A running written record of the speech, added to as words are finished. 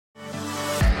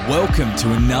Welcome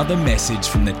to another message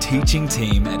from the teaching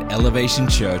team at Elevation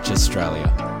Church Australia.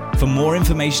 For more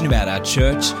information about our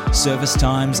church, service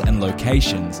times and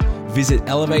locations, visit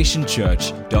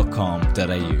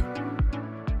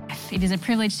elevationchurch.com.au. It is a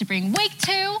privilege to bring week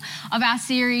 2 of our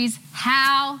series,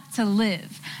 How to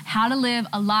Live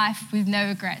a Life with No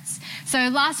Regrets. So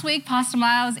last week, Pastor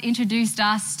Miles introduced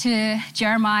us to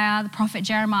Jeremiah, the prophet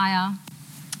Jeremiah,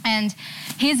 and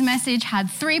his message had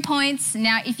 3 points.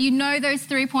 Now, if you know those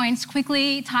 3 points,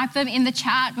 quickly type them in the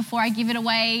chat before I give it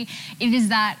away. It is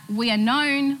that we are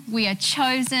known, we are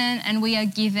chosen, and we are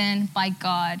given by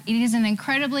God. It is an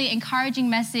incredibly encouraging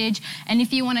message, and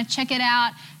if you want to check it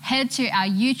out, head to our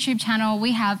YouTube channel.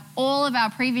 We have all of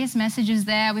our previous messages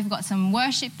there. We've got some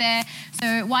worship there.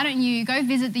 So why don't you go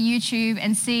visit the YouTube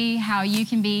and see how you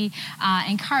can be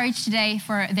encouraged today,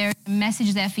 for there's a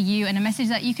message there for you and a message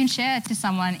that you can share to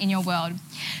someone in your world.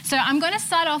 So I'm going to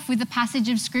start off with the passage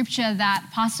of scripture that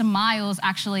Pastor Miles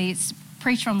actually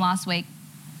preached from last week.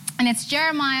 And it's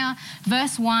Jeremiah,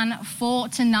 verse 1,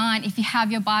 4-9. If you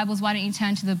have your Bibles, why don't you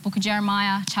turn to the book of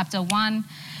Jeremiah, chapter 1,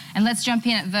 and let's jump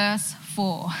in at verse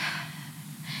 4.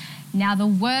 Now the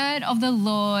word of the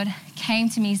Lord came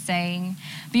to me saying,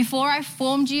 before I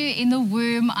formed you in the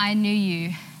womb, I knew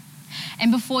you.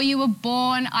 And before you were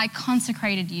born, I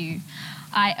consecrated you.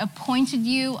 I appointed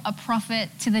you a prophet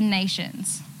to the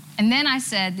nations. And then I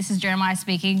said, this is Jeremiah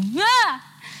speaking,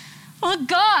 oh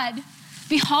God,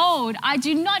 behold, I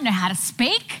do not know how to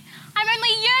speak. I'm only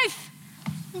youth,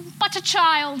 but a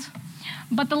child.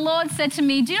 But the Lord said to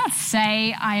me, do not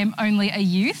say I am only a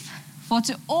youth, for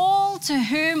to all to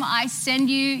whom I send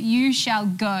you, you shall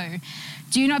go.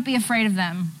 Do not be afraid of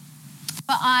them,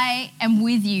 for I am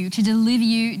with you to deliver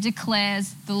you,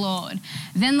 declares the Lord.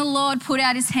 Then the Lord put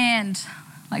out his hand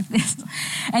like this,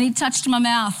 and he touched my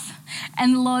mouth.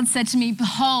 And the Lord said to me,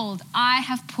 behold, I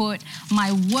have put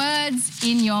my words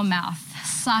in your mouth.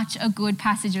 Such a good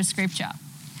passage of scripture.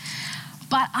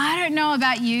 But I don't know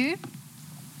about you,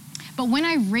 but when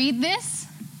I read this,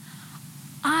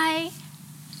 I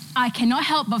cannot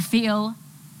help but feel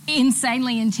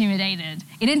insanely intimidated.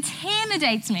 It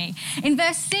intimidates me. In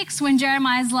verse 6, when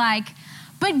Jeremiah's like,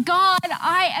 but God,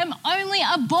 I am only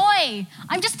a boy.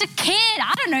 I'm just a kid.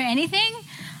 I don't know anything.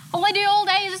 All I do all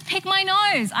day is just pick my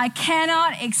nose. I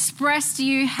cannot express to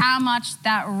you how much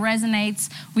that resonates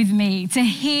with me. To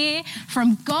hear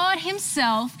from God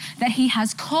himself that he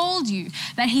has called you,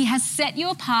 that he has set you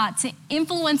apart to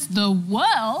influence the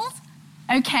world.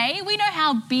 Okay, we know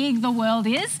how big the world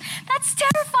is. That's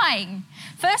terrifying.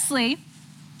 Firstly,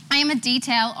 I am a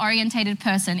detail-orientated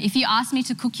person. If you ask me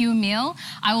to cook you a meal,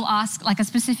 I will ask like a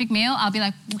specific meal. I'll be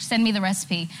like, send me the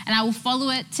recipe, and I will follow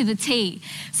it to the T.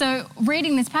 So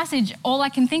reading this passage, all I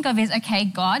can think of is, okay,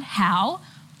 God, how,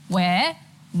 where,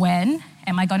 when?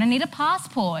 Am I going to need a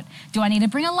passport? Do I need to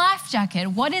bring a life jacket?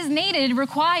 What is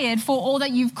required for all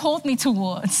that you've called me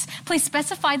towards? Please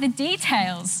specify the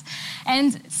details.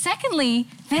 And secondly,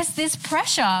 there's this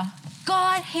pressure.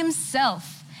 God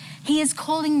himself, he is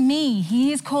calling me.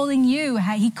 He is calling you.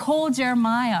 He called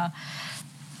Jeremiah.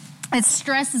 It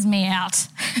stresses me out.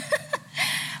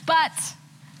 But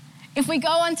if we go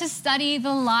on to study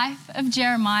the life of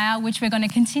Jeremiah, which we're going to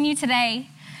continue today,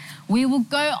 we will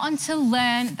go on to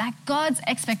learn that God's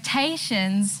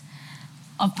expectations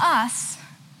of us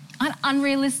aren't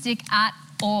unrealistic at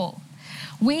all.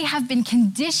 We have been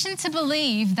conditioned to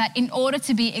believe that in order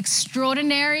to be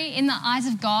extraordinary in the eyes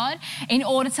of God, in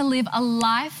order to live a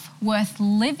life worth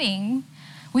living,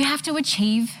 we have to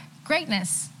achieve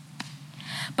greatness.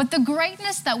 But the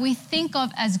greatness that we think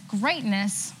of as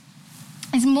greatness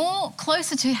is more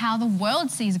closer to how the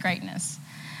world sees greatness.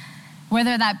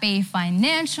 Whether that be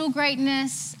financial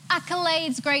greatness,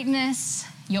 accolades greatness,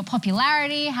 your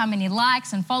popularity, how many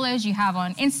likes and follows you have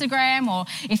on Instagram, or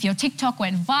if your TikTok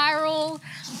went viral.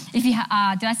 If you,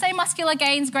 did I say muscular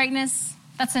gains greatness?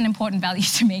 That's an important value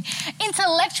to me.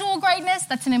 Intellectual greatness,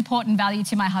 that's an important value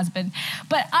to my husband.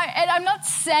 But I'm not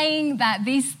saying that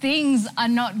these things are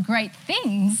not great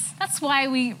things. That's why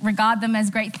we regard them as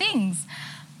great things.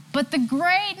 But the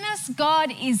greatness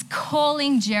God is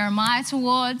calling Jeremiah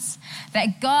towards,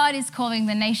 that God is calling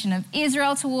the nation of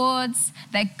Israel towards,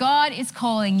 that God is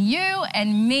calling you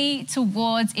and me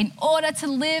towards in order to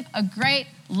live a great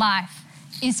life,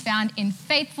 is found in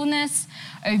faithfulness,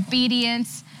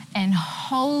 obedience, and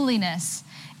holiness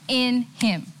in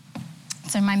him.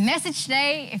 So my message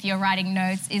today, if you're writing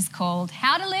notes, is called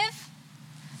How to Live,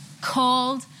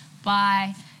 Called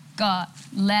by God.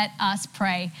 Let us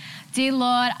pray. Dear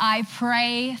Lord, I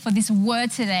pray for this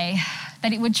word today,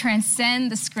 that it would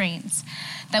transcend the screens,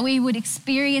 that we would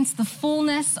experience the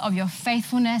fullness of your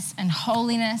faithfulness and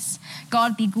holiness.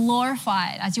 God, be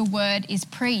glorified as your word is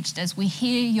preached, as we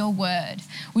hear your word.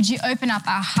 Would you open up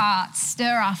our hearts,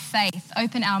 stir our faith,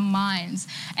 open our minds,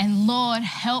 and Lord,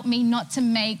 help me not to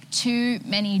make too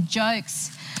many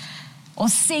jokes or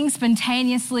sing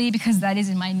spontaneously, because that is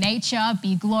in my nature.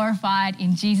 Be glorified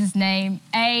in Jesus' name.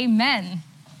 Amen.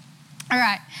 All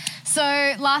right, so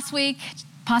last week,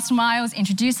 Pastor Miles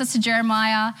introduced us to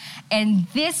Jeremiah, and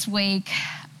this week,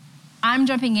 I'm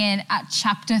jumping in at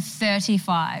chapter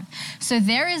 35. So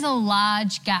there is a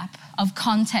large gap of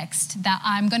context that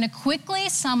I'm going to quickly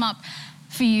sum up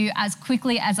for you as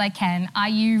quickly as I can. Are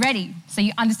you ready? So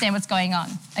you understand what's going on.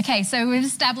 Okay, so we've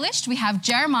established we have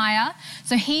Jeremiah.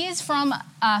 So he is from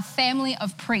a family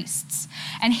of priests,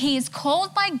 and he is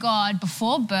called by God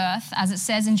before birth, as it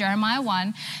says in Jeremiah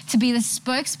 1, to be the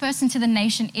spokesperson to the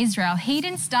nation Israel. He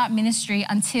didn't start ministry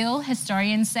until,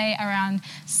 historians say, around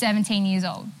 17 years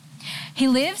old. He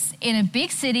lives in a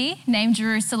big city named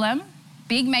Jerusalem,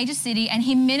 big major city, and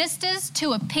he ministers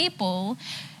to a people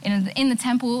in the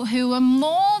temple who were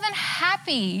more than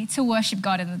happy to worship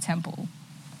God in the temple.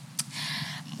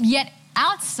 Yet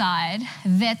outside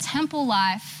their temple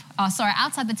life,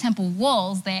 outside the temple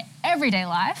walls, their everyday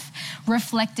life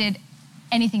reflected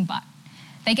anything but.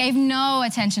 They gave no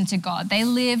attention to God. They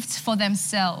lived for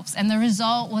themselves, and the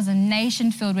result was a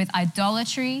nation filled with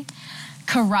idolatry,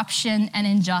 corruption, and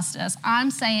injustice. I'm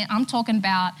talking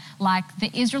about like the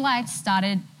Israelites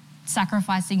started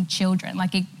sacrificing children.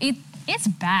 Like it's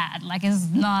bad. Like it's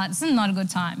not a good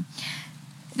time.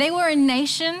 They were a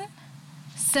nation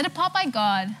set apart by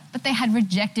God, but they had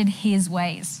rejected his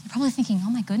ways. You're probably thinking, oh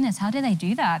my goodness, how did they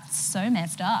do that? It's so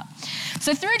messed up.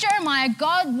 So through Jeremiah,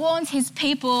 God warns his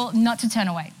people not to turn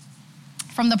away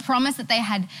from the promise that they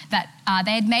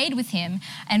had made with him,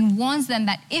 and warns them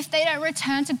that if they don't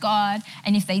return to God,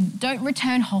 and if they don't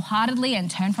return wholeheartedly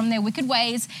and turn from their wicked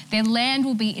ways, their land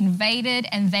will be invaded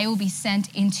and they will be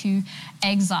sent into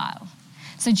exile.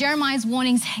 So Jeremiah's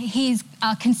warnings, he's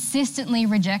consistently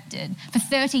rejected. For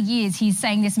 30 years, he's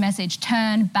saying this message,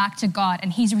 turn back to God,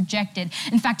 and he's rejected.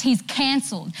 In fact, he's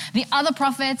cancelled. The other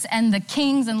prophets and the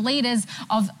kings and leaders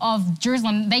of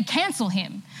Jerusalem, they cancel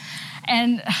him.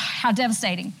 And how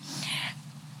devastating.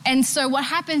 And so what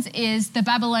happens is the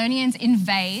Babylonians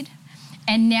invade,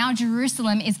 and now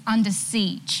Jerusalem is under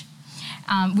siege,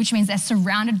 which means they're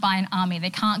surrounded by an army. They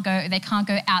can't go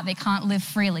out, they can't live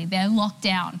freely. They're locked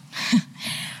down.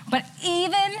 But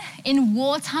even in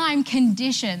wartime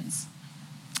conditions,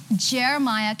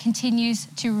 Jeremiah continues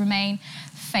to remain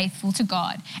faithful to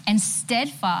God and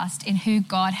steadfast in who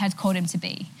God had called him to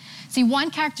be. See,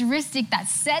 one characteristic that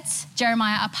sets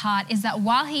Jeremiah apart is that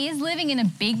while he is living in a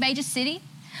big major city,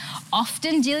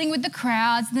 often dealing with the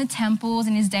crowds and the temples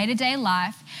in his day-to-day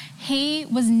life, he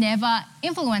was never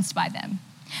influenced by them.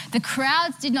 The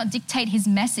crowds did not dictate his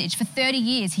message. For 30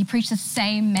 years, he preached the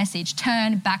same message,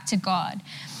 turn back to God.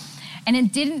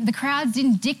 And the crowds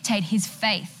didn't dictate his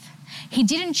faith. He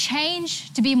didn't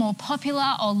change to be more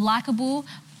popular or likable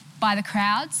by the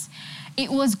crowds. It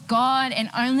was God and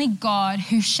only God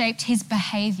who shaped his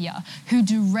behavior, who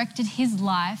directed his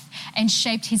life and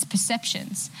shaped his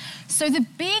perceptions. So the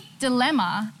big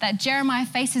dilemma that Jeremiah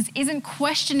faces isn't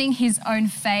questioning his own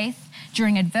faith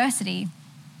during adversity,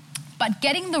 but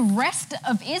getting the rest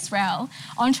of Israel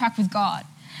on track with God.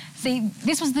 See,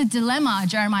 this was the dilemma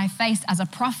Jeremiah faced as a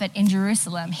prophet in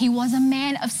Jerusalem. He was a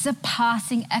man of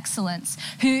surpassing excellence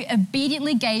who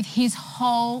obediently gave his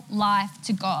whole life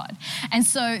to God. And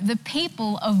so the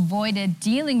people avoided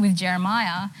dealing with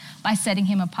Jeremiah by setting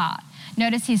him apart.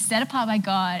 Notice he's set apart by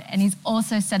God, and he's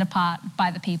also set apart by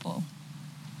the people.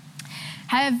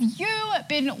 Have you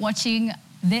been watching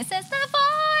This Is the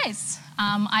Voice?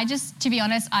 To be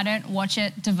honest, I don't watch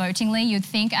it devotingly. You'd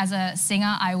think as a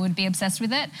singer I would be obsessed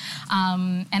with it.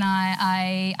 And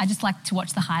I just like to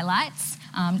watch the highlights.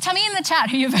 Tell me in the chat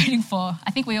who you're voting for.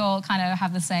 I think we all kind of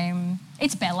have the same.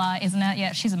 It's Bella, isn't it?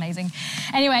 Yeah, she's amazing.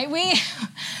 Anyway,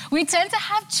 we tend to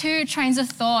have two trains of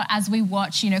thought as we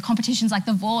watch, competitions like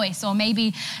The Voice, or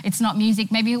maybe it's not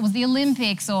music, maybe it was the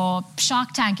Olympics or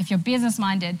Shark Tank if you're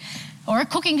business-minded, or a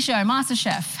cooking show,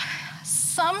 MasterChef.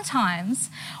 Sometimes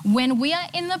when we are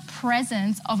in the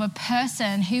presence of a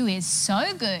person who is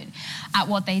so good at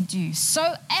what they do,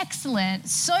 so excellent,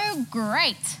 so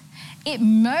great, it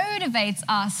motivates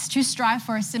us to strive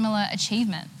for a similar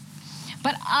achievement.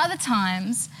 But other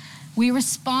times we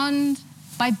respond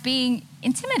by being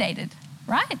intimidated,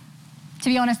 right? To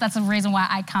be honest, that's the reason why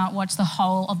I can't watch the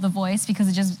whole of The Voice, because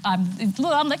I'm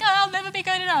like, oh, I'll never be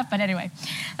good enough. But anyway,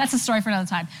 that's a story for another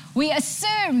time. We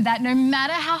assume that no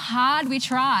matter how hard we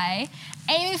try,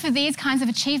 aiming for these kinds of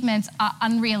achievements are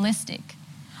unrealistic.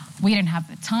 We don't have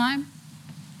the time.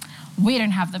 We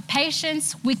don't have the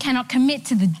patience. We cannot commit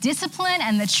to the discipline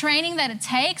and the training that it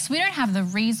takes. We don't have the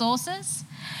resources.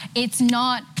 It's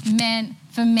not meant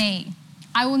for me.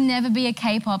 I will never be a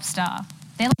K-pop star.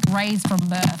 They're like raised from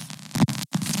birth.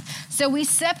 So we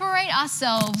separate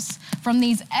ourselves from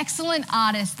these excellent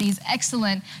artists, these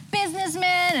excellent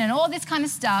businessmen and all this kind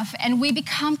of stuff, and we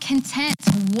become content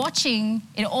watching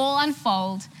it all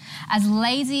unfold as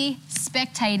lazy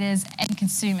spectators and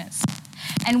consumers.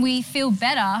 And we feel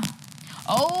better.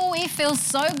 Oh, we feel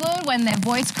so good when their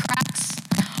voice cracks,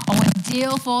 or when a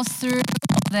deal falls through,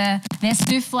 or their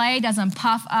souffle doesn't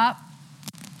puff up.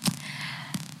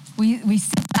 We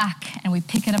sit back and we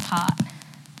pick it apart.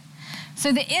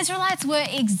 So the Israelites were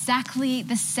exactly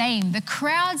the same. The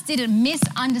crowds didn't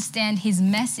misunderstand his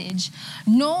message,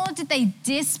 nor did they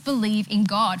disbelieve in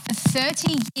God. For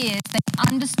 30 years, they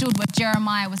understood what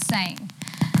Jeremiah was saying.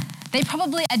 They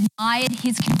probably admired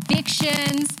his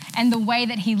convictions and the way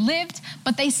that he lived,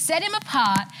 but they set him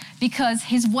apart because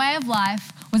his way of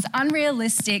life was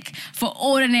unrealistic for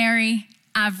ordinary,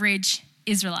 average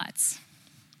Israelites.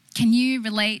 Can you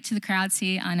relate to the crowds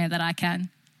here? I know that I can.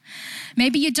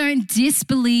 Maybe you don't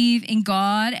disbelieve in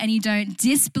God and you don't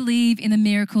disbelieve in the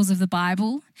miracles of the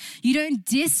Bible. You don't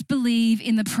disbelieve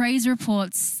in the praise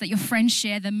reports that your friends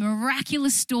share, the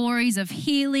miraculous stories of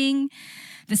healing,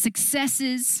 the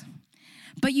successes.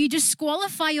 But you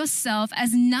disqualify yourself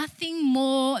as nothing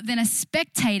more than a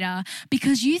spectator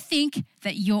because you think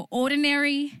that you're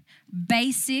ordinary,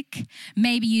 basic.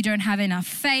 Maybe you don't have enough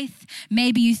faith.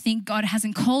 Maybe you think God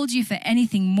hasn't called you for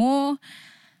anything more.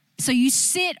 So you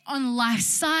sit on life's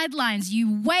sidelines,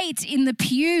 you wait in the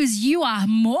pews, you are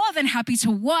more than happy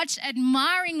to watch,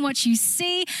 admiring what you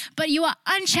see, but you are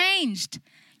unchanged.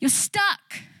 You're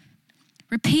stuck,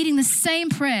 repeating the same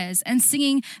prayers and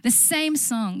singing the same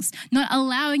songs, not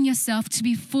allowing yourself to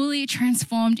be fully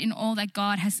transformed in all that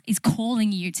God is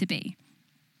calling you to be.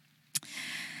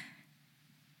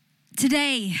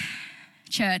 Today,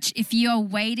 church, if you are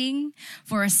waiting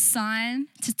for a sign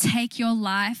to take your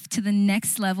life to the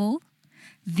next level,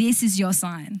 this is your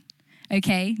sign,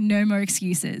 okay? No more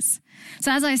excuses.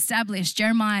 So as I established,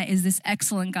 Jeremiah is this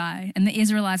excellent guy, and the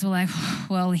Israelites were like,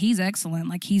 well, he's excellent,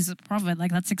 like he's a prophet,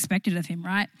 like that's expected of him,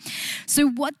 right? So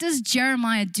what does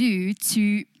Jeremiah do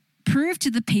to prove to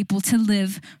the people to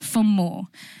live for more?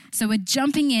 So we're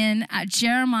jumping in at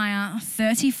Jeremiah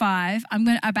 35. I'm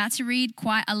about to read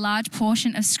quite a large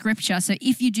portion of scripture. So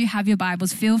if you do have your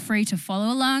Bibles, feel free to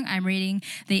follow along. I'm reading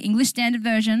the English Standard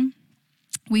Version.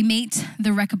 We meet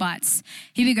the Rechabites.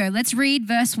 Here we go. Let's read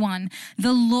verse 1.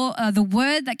 The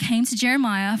word that came to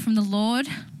Jeremiah from the Lord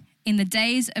in the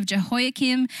days of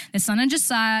Jehoiakim, the son of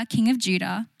Josiah, king of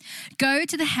Judah. Go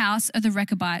to the house of the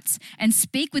Rechabites and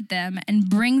speak with them and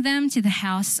bring them to the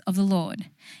house of the Lord,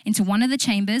 into one of the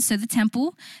chambers, so the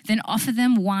temple, then offer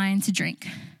them wine to drink.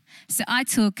 So I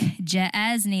took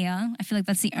Jaazaniah, I feel like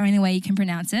that's the only way you can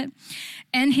pronounce it,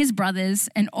 and his brothers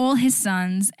and all his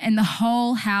sons and the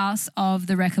whole house of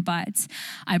the Rechabites.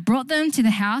 I brought them to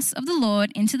the house of the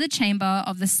Lord into the chamber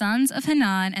of the sons of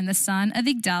Hanan and the son of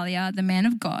Igdaliah, the man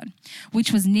of God,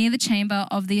 which was near the chamber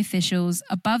of the officials,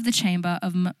 above the chamber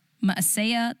of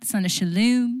Maaseiah, the son of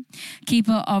Shallum,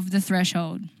 keeper of the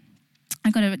threshold.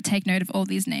 I've got to take note of all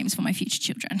these names for my future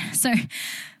children. So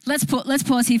let's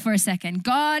pause here for a second.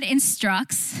 God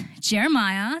instructs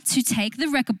Jeremiah to take the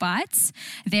Rechabites,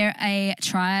 they're a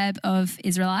tribe of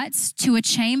Israelites, to a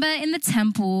chamber in the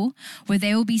temple where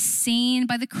they will be seen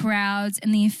by the crowds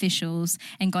and the officials.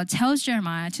 And God tells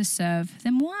Jeremiah to serve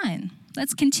them wine.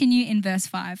 Let's continue in verse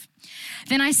 5.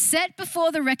 Then I set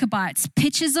before the Rechabites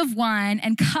pitchers of wine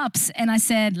and cups, and I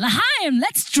said, L'chaim,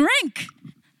 let's drink.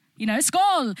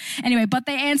 Skol. Anyway, but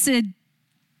they answered,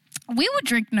 we will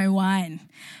drink no wine.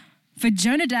 For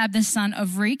Jonadab, the son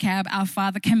of Rechab, our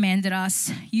father, commanded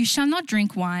us, you shall not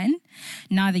drink wine,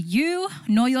 neither you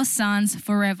nor your sons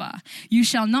forever. You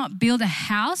shall not build a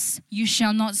house, you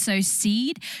shall not sow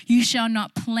seed, you shall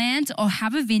not plant or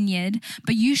have a vineyard,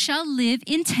 but you shall live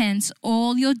in tents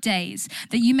all your days,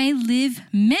 that you may live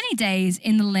many days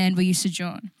in the land where you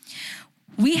sojourn.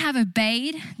 We have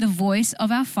obeyed the voice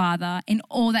of our father in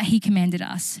all that he commanded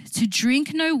us, to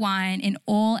drink no wine in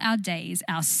all our days,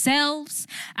 ourselves,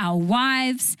 our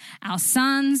wives, our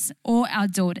sons, or our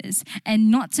daughters,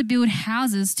 and not to build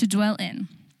houses to dwell in.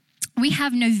 We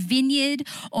have no vineyard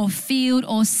or field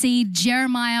or seed.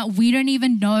 Jeremiah, we don't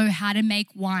even know how to make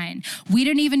wine. We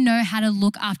don't even know how to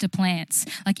look after plants.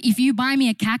 Like if you buy me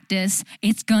a cactus,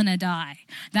 it's gonna die.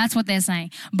 That's what they're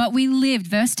saying. But we lived,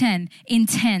 verse 10, in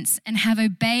tents and have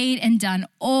obeyed and done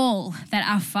all that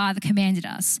our father commanded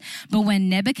us. But when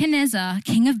Nebuchadnezzar,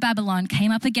 king of Babylon,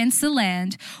 came up against the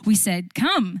land, we said,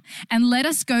 come and let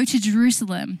us go to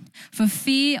Jerusalem for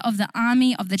fear of the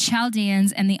army of the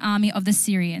Chaldeans and the army of the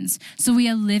Syrians. So we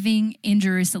are living in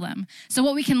Jerusalem. So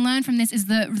what we can learn from this is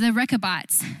the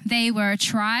Rechabites, they were a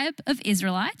tribe of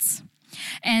Israelites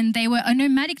and they were a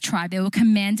nomadic tribe. They were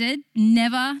commanded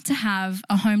never to have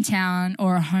a hometown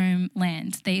or a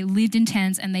homeland. They lived in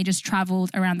tents and they just traveled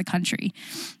around the country.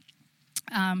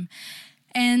 And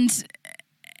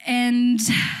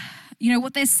you know,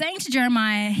 what they're saying to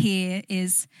Jeremiah here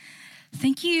is,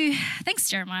 thanks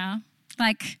Jeremiah.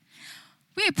 Like,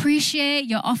 we appreciate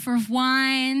your offer of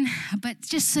wine, but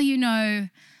just so you know,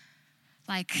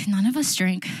 like none of us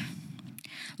drink.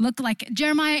 Look, like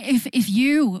Jeremiah, if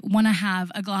you want to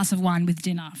have a glass of wine with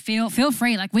dinner, feel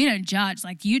free. Like we don't judge.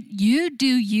 Like you do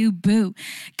you, boo.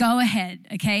 Go ahead,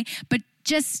 okay? But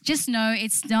just know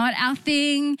it's not our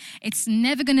thing. It's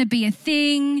never going to be a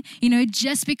thing. You know,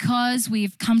 just because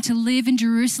we've come to live in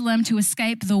Jerusalem to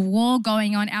escape the war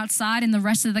going on outside in the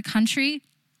rest of the country,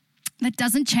 that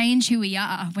doesn't change who we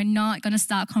are. We're not going to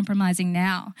start compromising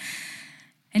now.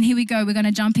 And here we go. We're going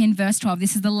to jump in verse 12.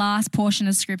 This is the last portion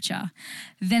of scripture.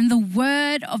 Then the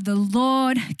word of the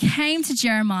Lord came to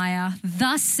Jeremiah.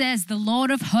 Thus says the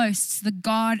Lord of hosts, the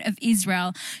God of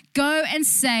Israel, go and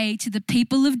say to the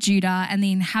people of Judah and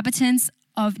the inhabitants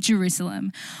of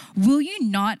Jerusalem, will you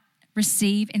not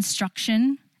receive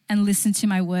instruction and listen to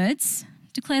my words?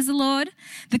 Declares the Lord.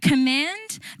 The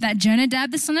command that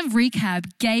Jonadab the son of Rechab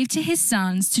gave to his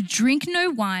sons to drink no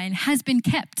wine has been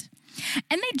kept,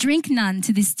 and they drink none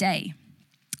to this day,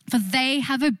 for they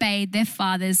have obeyed their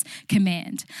father's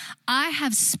command. I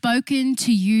have spoken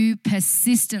to you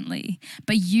persistently,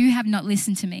 but you have not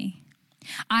listened to me.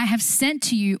 I have sent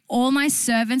to you all my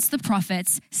servants, the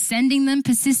prophets, sending them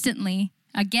persistently.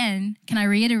 Again, can I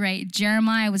reiterate,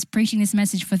 Jeremiah was preaching this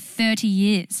message for 30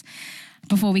 years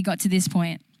before we got to this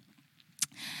point.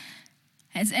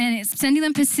 And it's sending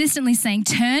them persistently saying,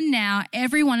 turn now,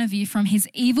 every one of you, from his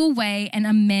evil way and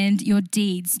amend your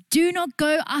deeds. Do not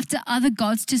go after other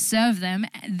gods to serve them,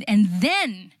 and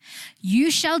then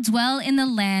you shall dwell in the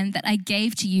land that I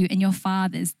gave to you and your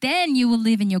fathers. Then you will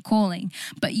live in your calling.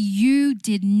 But you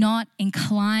did not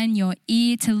incline your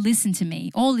ear to listen to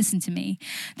me, or listen to me.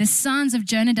 The sons of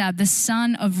Jonadab, the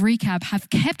son of Rechab, have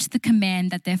kept the command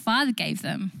that their father gave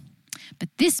them. But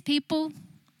this people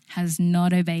has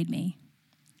not obeyed me.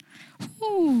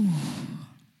 Ooh,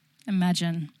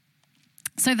 imagine.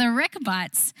 So the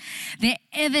Rechabites, they're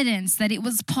evidence that it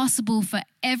was possible for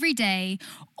everyday,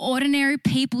 ordinary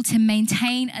people to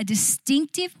maintain a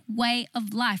distinctive way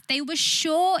of life. They were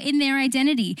sure in their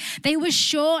identity. They were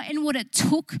sure in what it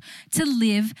took to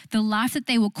live the life that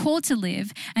they were called to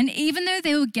live. And even though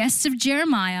they were guests of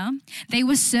Jeremiah, they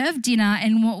were served dinner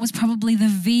in what was probably the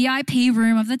VIP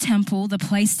room of the temple, the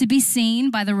place to be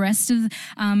seen by the rest of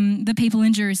the people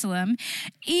in Jerusalem.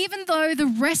 Even though the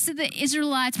rest of the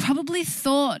Israelites probably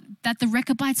thought that the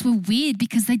Rechabites were weird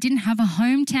because they didn't have a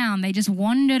hometown. They just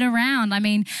wandered around. I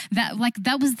mean,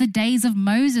 that was the days of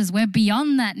Moses. We're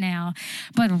beyond that now.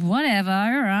 But whatever,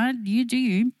 all right, you do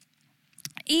you.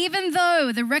 Even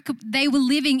though they were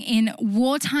living in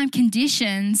wartime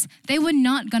conditions, they were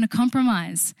not going to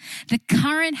compromise. The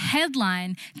current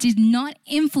headline did not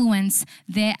influence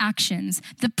their actions.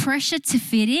 The pressure to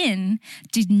fit in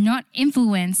did not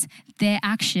influence their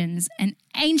actions. An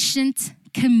ancient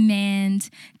command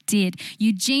did.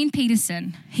 Eugene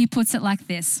Peterson, he puts it like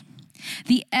this.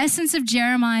 The essence of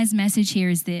Jeremiah's message here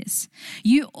is this.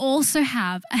 You also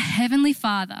have a heavenly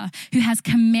Father who has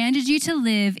commanded you to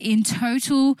live in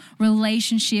total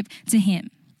relationship to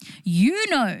him. You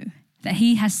know that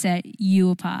he has set you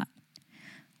apart.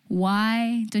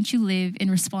 Why don't you live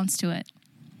in response to it?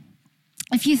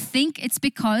 If you think it's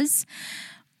because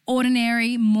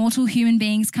ordinary mortal human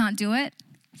beings can't do it,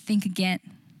 think again.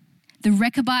 The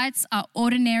Rechabites are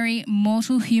ordinary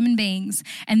mortal human beings,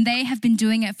 and they have been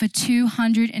doing it for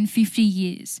 250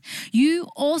 years. You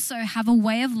also have a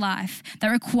way of life that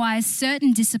requires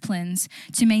certain disciplines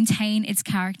to maintain its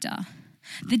character.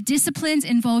 The disciplines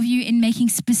involve you in making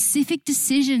specific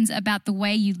decisions about the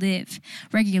way you live: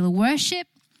 regular worship,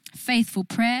 faithful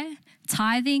prayer,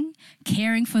 tithing,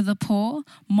 caring for the poor,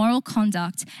 moral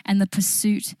conduct, and the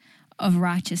pursuit of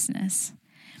righteousness.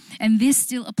 And this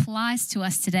still applies to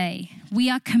us today. We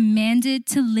are commanded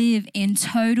to live in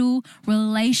total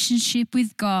relationship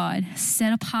with God,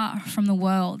 set apart from the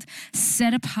world,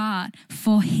 set apart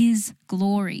for His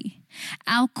glory.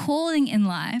 Our calling in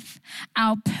life,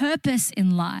 our purpose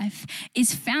in life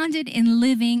is founded in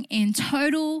living in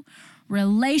total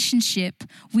relationship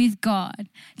with God.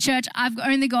 Church, I've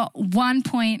only got 1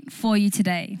 point for you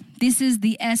today. This is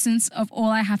the essence of all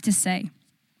I have to say.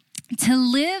 To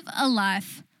live a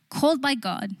life called by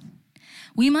God,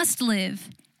 we must live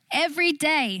every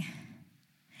day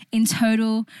in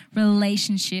total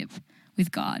relationship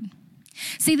with God.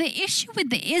 See, the issue with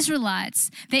the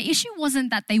Israelites, their issue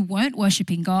wasn't that they weren't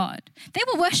worshiping God. They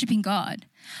were worshiping God,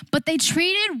 but they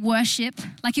treated worship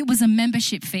like it was a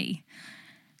membership fee.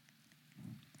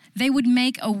 They would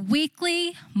make a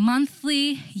weekly,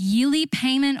 monthly, yearly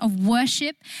payment of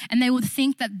worship, and they would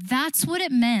think that that's what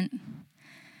it meant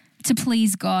to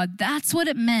please God. That's what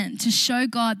it meant to show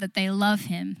God that they love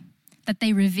Him, that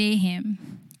they revere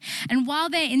Him. And while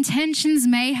their intentions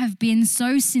may have been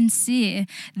so sincere,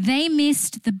 they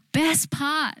missed the best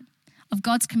part of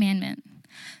God's commandment,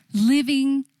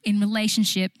 living in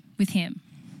relationship with Him.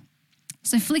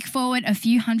 So flick forward a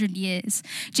few hundred years.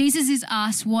 Jesus is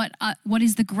asked what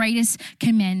is the greatest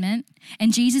commandment.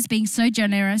 And Jesus, being so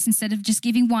generous, instead of just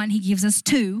giving one, He gives us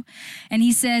two. And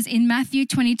He says in Matthew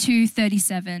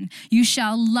 22:37, "You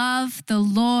shall love the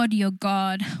Lord your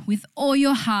God with all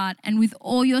your heart and with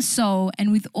all your soul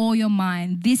and with all your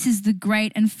mind. This is the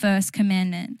great and first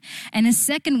commandment. And a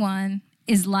second one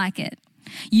is like it.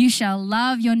 You shall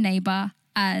love your neighbor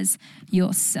as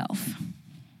yourself."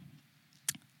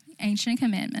 Ancient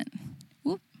commandment.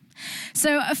 Whoop.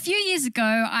 So a few years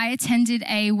ago, I attended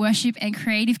a worship and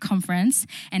creative conference,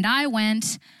 and I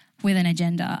went with an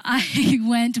agenda. I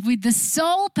went with the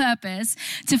sole purpose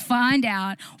to find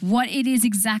out what it is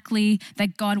exactly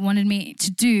that God wanted me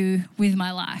to do with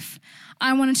my life.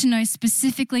 I wanted to know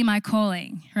specifically my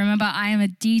calling. Remember, I am a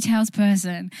details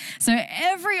person. So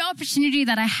every opportunity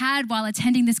that I had while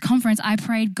attending this conference, I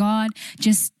prayed, God,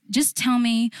 just tell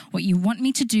me what you want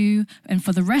me to do, and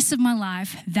for the rest of my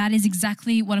life, that is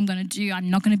exactly what I'm going to do. I'm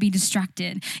not going to be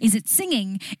distracted. Is it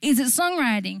singing? Is it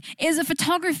songwriting? Is it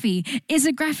photography? Is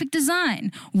it graphic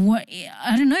design? What?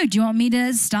 I don't know. Do you want me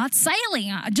to start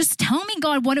sailing? Just tell me,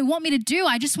 God, what you want me to do.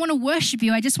 I just want to worship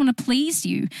you. I just want to please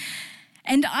you.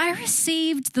 And I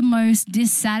received the most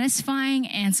dissatisfying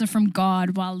answer from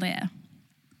God while there.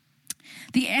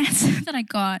 The answer that I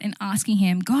got in asking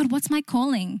Him, God, what's my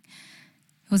calling?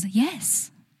 Was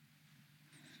yes.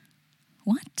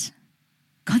 What?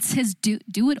 God says,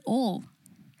 do it all.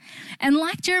 And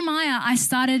like Jeremiah, I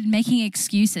started making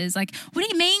excuses. Like, what do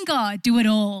you mean, God, do it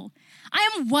all? I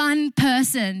am one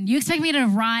person. You expect me to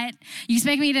write? You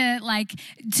expect me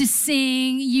to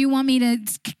sing? You want me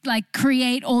to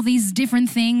create all these different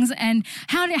things? And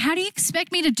how do you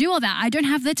expect me to do all that? I don't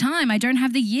have the time. I don't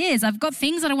have the years. I've got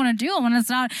things that I want to do. I want to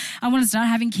start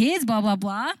having kids, blah, blah,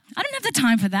 blah. I don't have the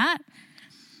time for that.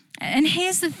 And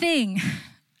here's the thing.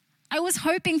 I was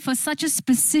hoping for such a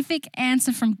specific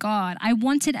answer from God. I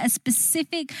wanted a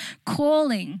specific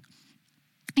calling.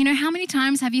 You know, how many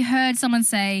times have you heard someone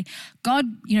say, God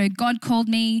called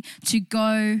me to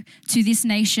go to this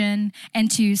nation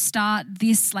and to start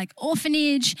this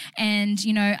orphanage, and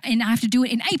I have to do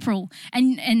it in April.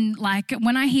 And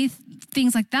when I hear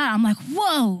things like that, I'm like,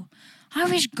 whoa, I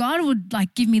wish God would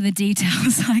give me the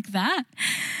details like that.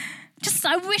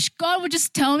 I wish God would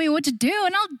just tell me what to do,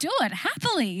 and I'll do it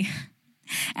happily.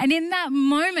 And in that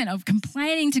moment of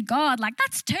complaining to God,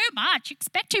 that's too much. You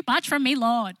expect too much from me,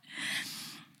 Lord.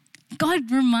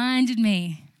 God reminded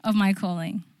me of my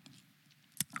calling.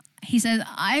 He says,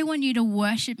 I want you to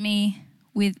worship me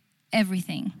with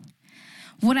everything.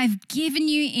 What I've given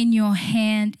you in your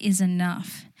hand is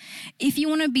enough. If you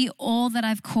want to be all that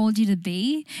I've called you to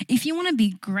be, if you want to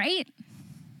be great,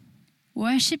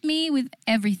 worship me with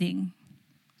everything.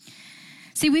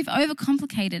 See, we've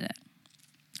overcomplicated it.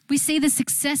 We see the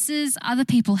successes other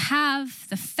people have,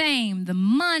 the fame, the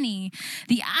money,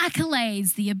 the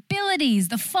accolades, the abilities,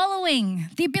 the following,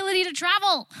 the ability to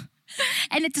travel.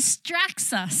 And it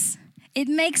distracts us. It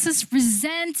makes us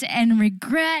resent and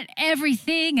regret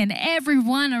everything and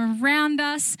everyone around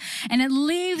us. And it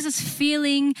leaves us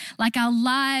feeling like our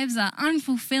lives are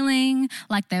unfulfilling,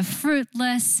 like they're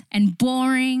fruitless and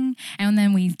boring. And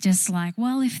then we just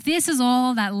well, if this is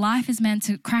all that life is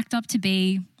cracked up to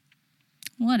be,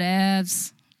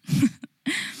 whatevs.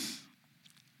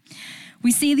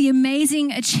 We see the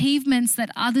amazing achievements that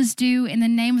others do in the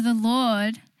name of the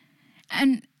Lord,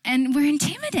 and we're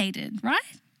intimidated, right?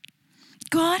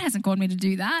 God hasn't called me to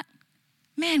do that.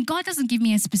 Man, God doesn't give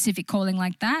me a specific calling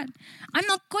like that. I'm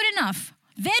not good enough.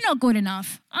 They're not good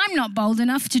enough. I'm not bold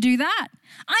enough to do that.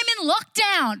 I'm in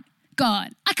lockdown,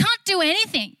 God. I can't do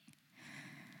anything.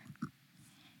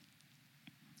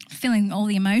 Feeling all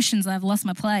the emotions, I've lost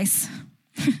my place.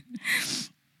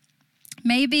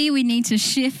 Maybe we need to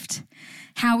shift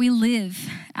how we live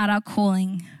out our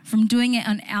calling from doing it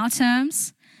on our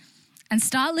terms and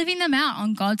start living them out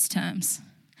on God's terms.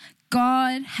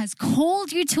 God has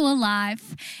called you to a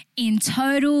life in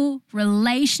total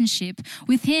relationship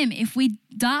with Him. If we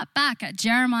dart back at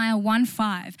Jeremiah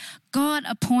 1:5, God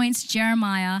appoints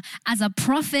Jeremiah as a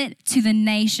prophet to the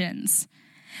nations.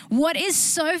 What is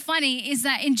so funny is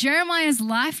that in Jeremiah's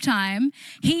lifetime,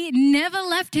 he never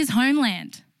left his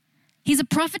homeland. He's a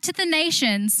prophet to the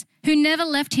nations who never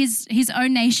left his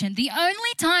own nation. The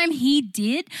only time he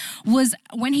did was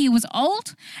when he was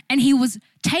old and he was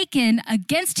taken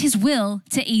against his will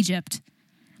to Egypt.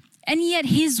 And yet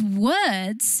his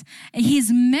words,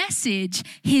 his message,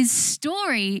 his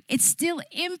story, it still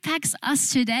impacts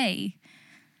us today.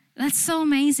 That's so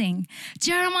amazing.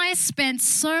 Jeremiah spent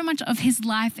so much of his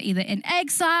life either in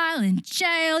exile, in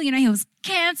jail. He was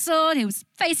cancelled. He was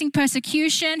facing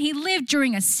persecution. He lived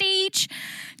during a siege,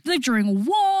 lived during a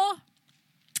war.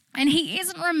 And he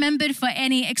isn't remembered for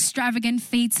any extravagant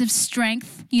feats of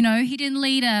strength. He didn't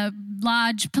lead a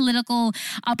large political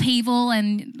upheaval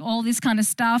and all this kind of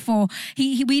stuff. Or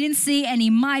we didn't see any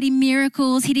mighty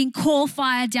miracles. He didn't call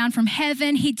fire down from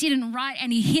heaven. He didn't write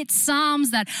any hit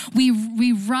psalms that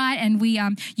we write and we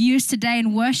use today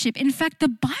in worship. In fact, the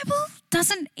Bible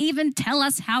doesn't even tell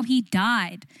us how he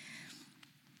died.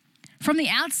 From the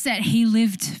outset, he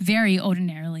lived very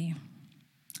ordinarily.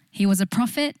 He was a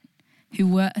prophet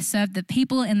who served the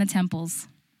people in the temples.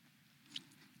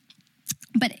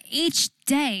 But each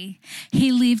day,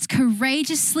 he lived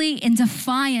courageously in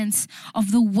defiance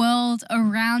of the world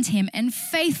around him and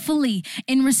faithfully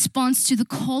in response to the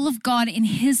call of God in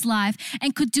his life,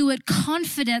 and could do it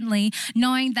confidently,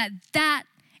 knowing that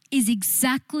is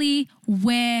exactly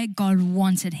where God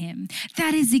wanted him.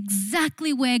 That is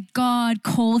exactly where God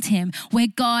called him, where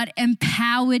God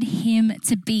empowered him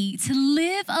to be. To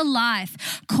live a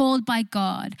life called by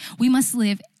God, we must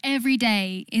live every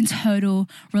day in total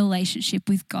relationship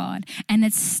with God. And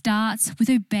it starts with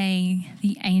obeying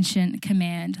the ancient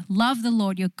command. Love the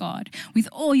Lord your God with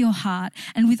all your heart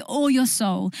and with all your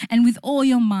soul and with all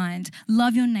your mind.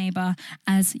 Love your neighbor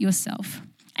as yourself.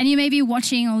 And you may be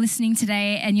watching or listening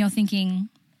today and you're thinking,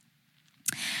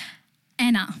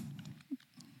 Anna,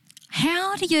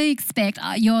 how do you expect,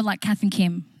 you're like Kath and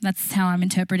Kim, that's how I'm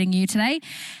interpreting you today.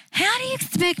 How do you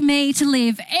expect me to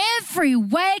live every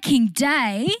waking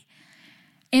day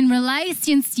in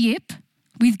relationship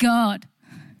with God?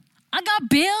 I got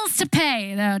bills to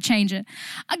pay. They'll change it.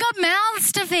 I got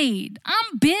mouths to feed.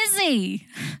 I'm busy.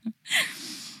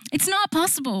 It's not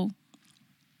possible.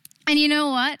 And you know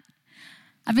what?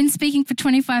 I've been speaking for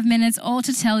 25 minutes all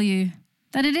to tell you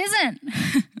that it isn't.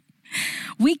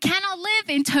 We cannot live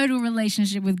in total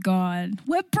relationship with God.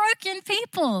 We're broken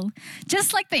people.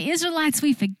 Just like the Israelites,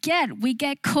 we forget. We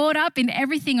get caught up in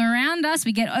everything around us.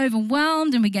 We get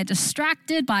overwhelmed and we get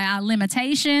distracted by our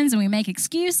limitations and we make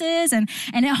excuses and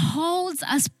it holds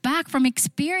us back from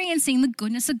experiencing the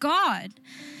goodness of God.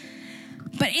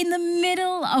 But in the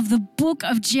middle of the book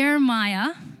of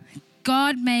Jeremiah,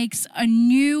 God makes a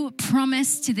new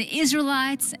promise to the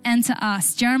Israelites and to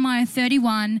us. Jeremiah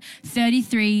 31,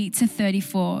 33 to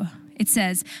 34. It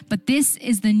says, "But this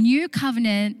is the new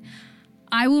covenant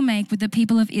I will make with the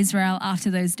people of Israel after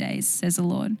those days, says the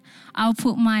Lord. I will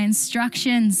put my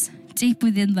instructions deep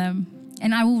within them,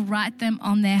 and I will write them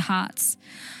on their hearts.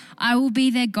 I will be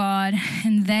their God,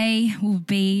 and they will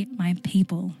be my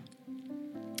people.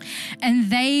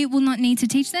 And they will not need to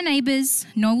teach their neighbors,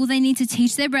 nor will they need to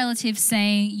teach their relatives,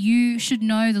 saying, 'You should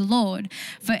know the Lord.'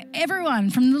 For everyone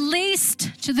from the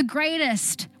least to the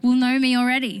greatest will know me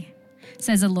already,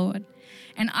 says the Lord.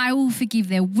 And I will forgive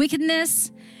their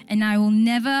wickedness, and I will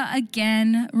never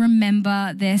again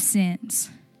remember their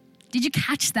sins." Did you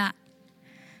catch that?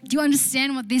 Do you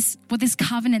understand what this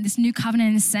covenant, this new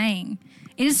covenant is saying?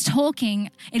 It is talking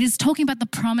about the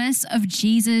promise of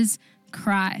Jesus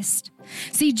Christ.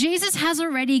 See, Jesus has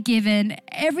already given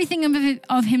everything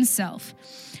of himself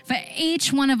for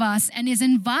each one of us and is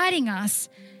inviting us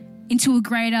into a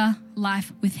greater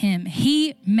life with him.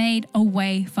 He made a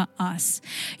way for us.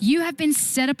 You have been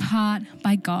set apart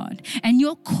by God, and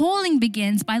your calling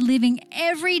begins by living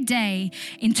every day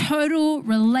in total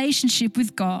relationship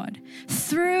with God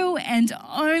through and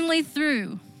only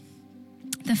through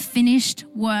the finished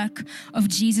work of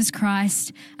Jesus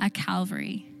Christ at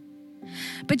Calvary.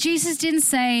 But Jesus didn't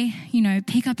say,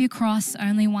 pick up your cross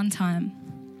only one time.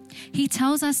 He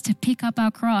tells us to pick up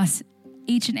our cross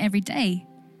each and every day.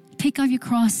 Pick up your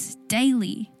cross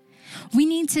daily. We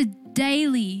need to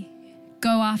daily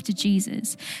go after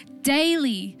Jesus.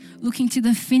 Daily looking to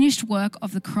the finished work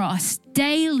of the cross.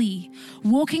 Daily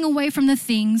walking away from the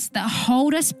things that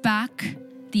hold us back,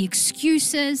 the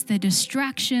excuses, the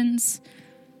distractions,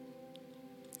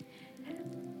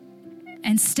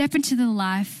 and step into the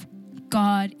life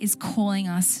God is calling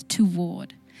us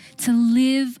toward. To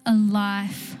live a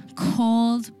life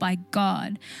called by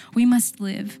God, we must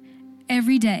live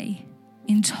every day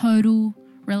in total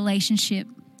relationship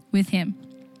with Him.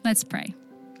 Let's pray.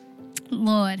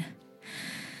 Lord,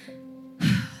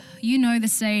 you know the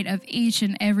state of each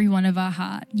and every one of our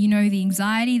heart. You know the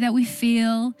anxiety that we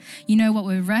feel. You know what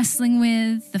we're wrestling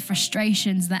with, the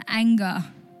frustrations, the anger,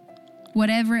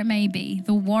 whatever it may be,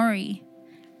 the worry.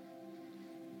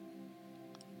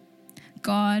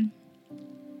 God,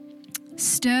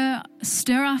 stir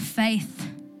our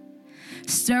faith,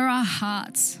 stir our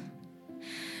hearts,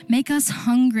 make us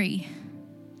hungry,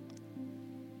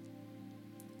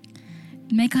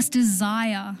 make us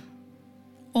desire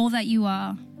all that you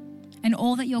are and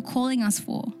all that you're calling us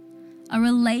for, a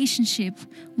relationship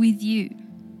with you.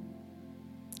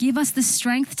 Give us the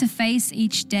strength to face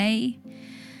each day.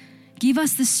 Give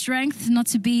us the strength not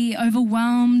to be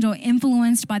overwhelmed or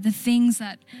influenced by the things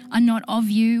that are not of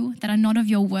you, that are not of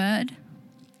your word.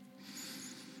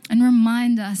 And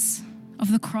remind us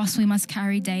of the cross we must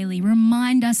carry daily.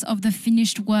 Remind us of the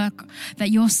finished work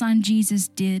that your Son Jesus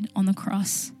did on the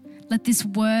cross. Let this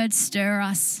word stir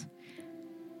us.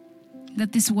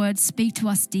 Let this word speak to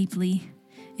us deeply.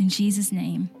 In Jesus'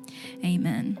 name,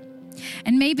 amen.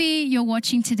 And maybe you're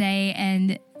watching today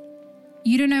and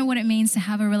you don't know what it means to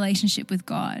have a relationship with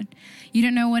God. You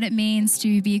don't know what it means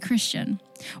to be a Christian.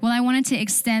 Well, I wanted to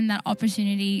extend that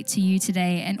opportunity to you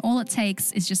today, and all it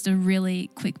takes is just a really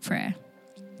quick prayer.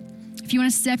 If you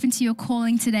want to step into your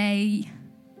calling today,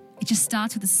 it just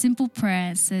starts with a simple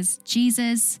prayer. It says,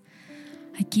 Jesus,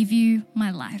 I give you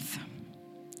my life.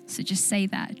 So just say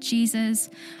that, Jesus,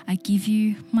 I give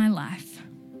you my life.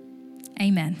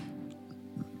 Amen.